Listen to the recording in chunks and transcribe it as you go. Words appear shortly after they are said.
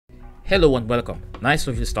Hello and welcome. Nice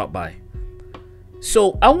of you to stop by.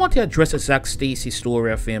 So I want to address the Zac Stacy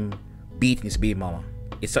story of him beating his baby mama.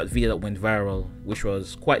 It's that video that went viral, which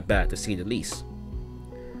was quite bad to say the least.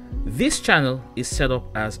 This channel is set up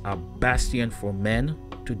as a bastion for men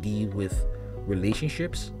to deal with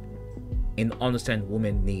relationships and understand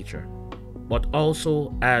women's nature, but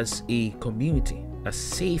also as a community, a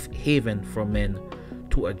safe haven for men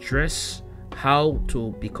to address how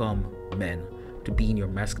to become men, to be in your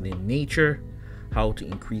masculine nature, how to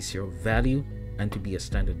increase your value, and to be a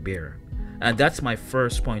standard bearer. And that's my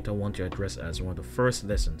first point I want to address as one of the first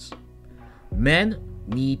lessons. Men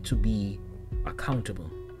need to be accountable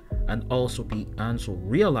and also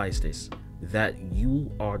realize this, that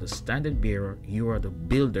you are the standard bearer, you are the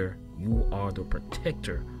builder, you are the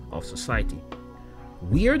protector of society.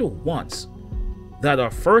 We are the ones that are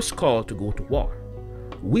first called to go to war.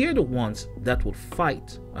 We are the ones that will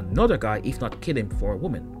fight another guy, if not kill him, for a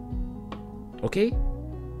woman. Okay?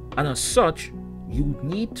 And as such, you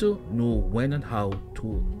need to know when and how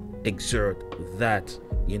to exert that,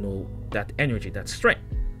 that energy, that strength.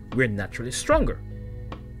 We're naturally stronger.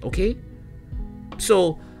 Okay?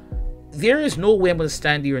 So there is no way I'm going to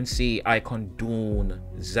stand here and say I condone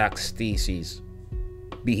Zac Stacy's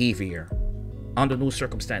behavior under no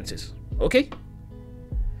circumstances. Okay?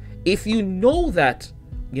 If you know that,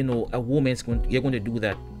 a woman's you're going to do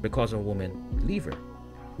that because of a woman, leave her.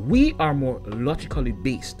 We are more logically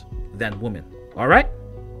based than women. All right?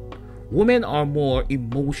 Women are more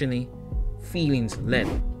emotionally feelings led.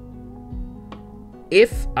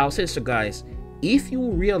 I'll say this to guys, if you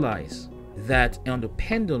realize that on the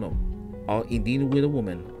pendulum or in dealing with a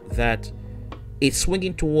woman that it's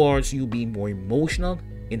swinging towards you being more emotional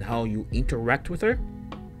in how you interact with her,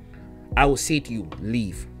 I will say to you,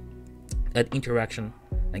 leave that interaction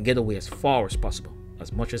and get away as far as possible,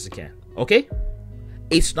 as much as you can. Okay?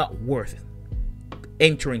 It's not worth it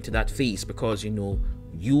entering to that phase, because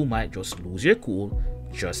you might just lose your cool,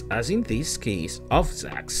 just as in this case of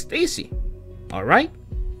Zac Stacy. All right?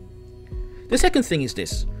 The second thing is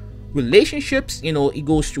this: relationships, it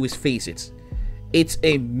goes through its phases. It's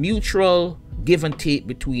a mutual give and take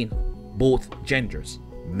between both genders.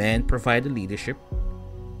 Men provide the leadership,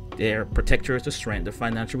 they're protectors, the strength, the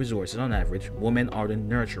financial resources on average. Women are the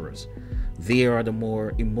nurturers. They are the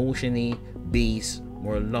more emotionally based,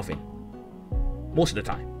 more loving, most of the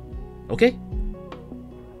time. Okay?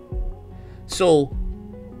 So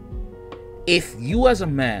if you as a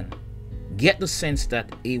man get the sense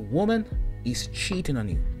that a woman is cheating on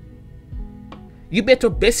you, you better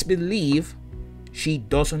best believe she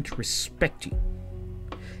doesn't respect you.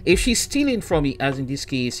 If she's stealing from you, as in this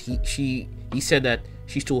case, he said that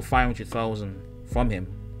she stole 500,000 from him,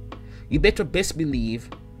 you better best believe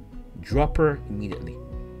drop her immediately.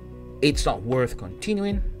 It's not worth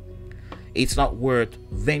continuing. It's not worth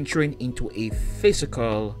venturing into a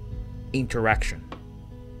physical interaction.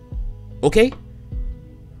 Okay?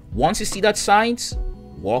 Once you see that signs,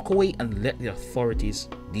 walk away and let the authorities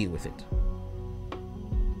deal with it.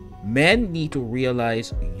 Men need to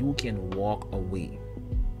realize you can walk away.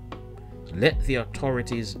 Let the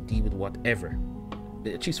authorities deal with whatever.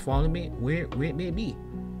 She's following me where it may be.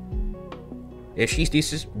 If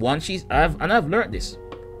I've learned this.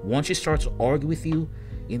 Once she starts to argue with you,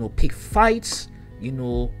 pick fights,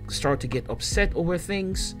 start to get upset over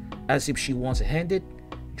things as if she wants to hand it,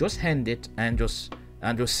 just hand it and just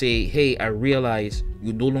say, hey, I realize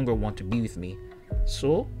you no longer want to be with me,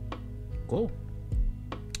 so go.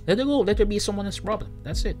 Let her go. Let her be someone else's problem.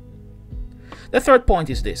 That's it. The third point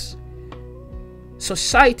is this: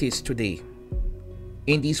 societies today,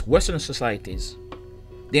 in these Western societies,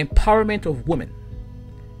 the empowerment of women,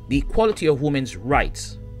 the equality of women's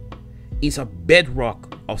rights is a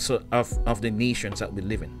bedrock of the nations that we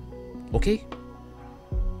live in. Okay?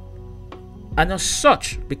 And as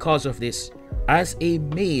such, because of this, as a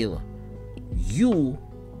male, you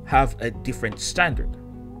have a different standard.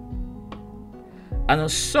 And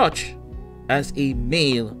as such, as a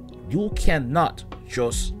male, you cannot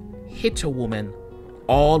just hit a woman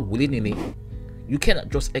all willy-nilly. You cannot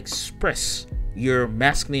just express your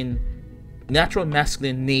natural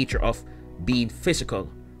masculine nature of being physical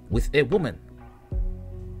with a woman.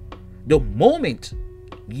 The moment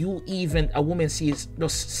a woman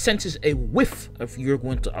senses a whiff of you're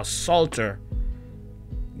going to assault her,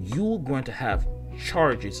 you're going to have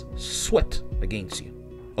charges swept against you.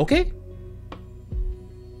 Okay?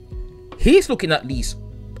 He's looking at least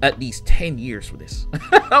 10 years for this.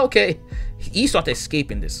 Okay? He's not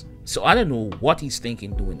escaping this. So I don't know what he's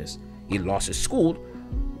thinking doing this. He lost his school.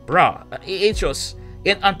 Bruh, it's just...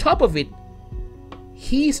 And on top of it,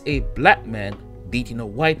 he's a black man beating a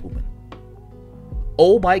white woman.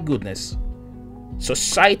 oh my goodness,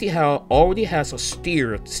 society already has a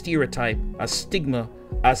stereotype, a stigma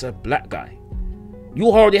as a black guy. You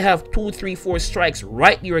already have 2, 3, 4 strikes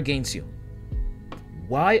right here against you.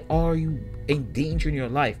 Why are you endangering your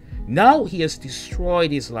life? Now he has destroyed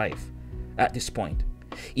his life at this point.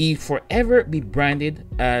 He forever be branded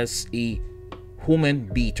as a woman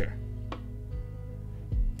beater,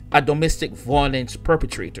 a domestic violence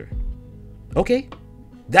perpetrator. Okay?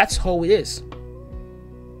 That's how it is.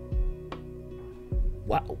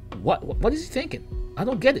 What is he thinking? I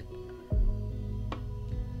don't get it.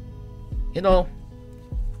 You know,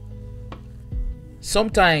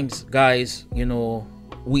 sometimes, guys, you know,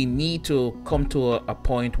 we need to come to a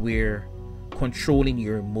point where controlling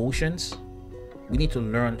your emotions, we need to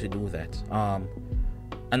learn to do that.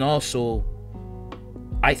 And also,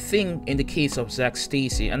 I think in the case of Zac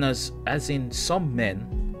Stacy, and as in some men,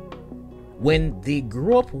 when they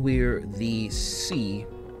grow up where they see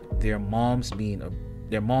their mom being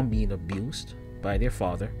abused by their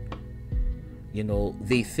father, you know,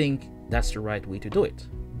 they think that's the right way to do it.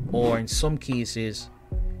 Or in some cases,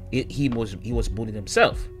 he was bullied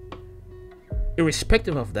himself.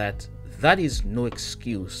 Irrespective of that, that is no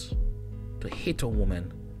excuse to hit a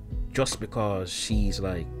woman just because she's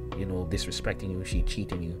like, you know, disrespecting you, she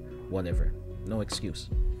cheating you, whatever. No excuse.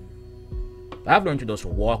 I've learned to just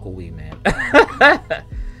walk away, man.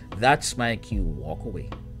 That's my cue. Walk away.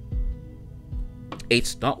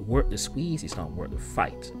 It's not worth the squeeze. It's not worth the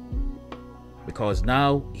fight. Because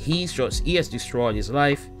now he has destroyed his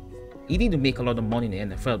life. He didn't make a lot of money in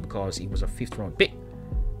the NFL because he was a 5th round pick.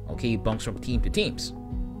 Okay, he bounced from team to teams.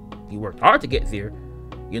 He worked hard to get there.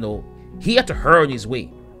 You know, he had to earn his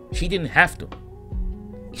way. She didn't have to.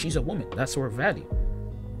 She's a woman. That's her value.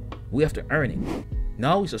 We have to earn it.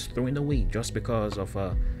 Now he's just throwing away just because of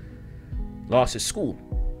lost his school.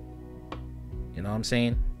 You know what I'm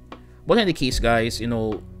saying? But in any case, guys, you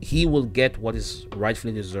know, he will get what is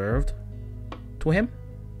rightfully deserved to him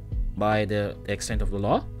by the extent of the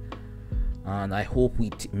law. And I hope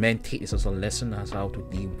men take this as a lesson as how to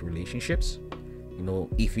deal with relationships. You know,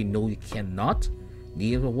 if you know you cannot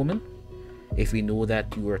deal with a woman, if you know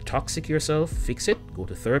that you are toxic yourself, fix it, go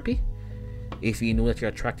to therapy. If you know that you're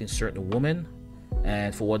attracting certain women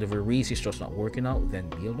and for whatever reason it's just not working out, then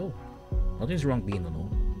be alone. Nothing's wrong being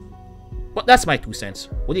alone. But that's my 2 cents.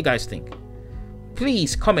 What do you guys think?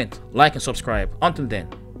 Please comment, like, and subscribe. Until then,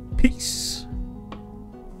 peace.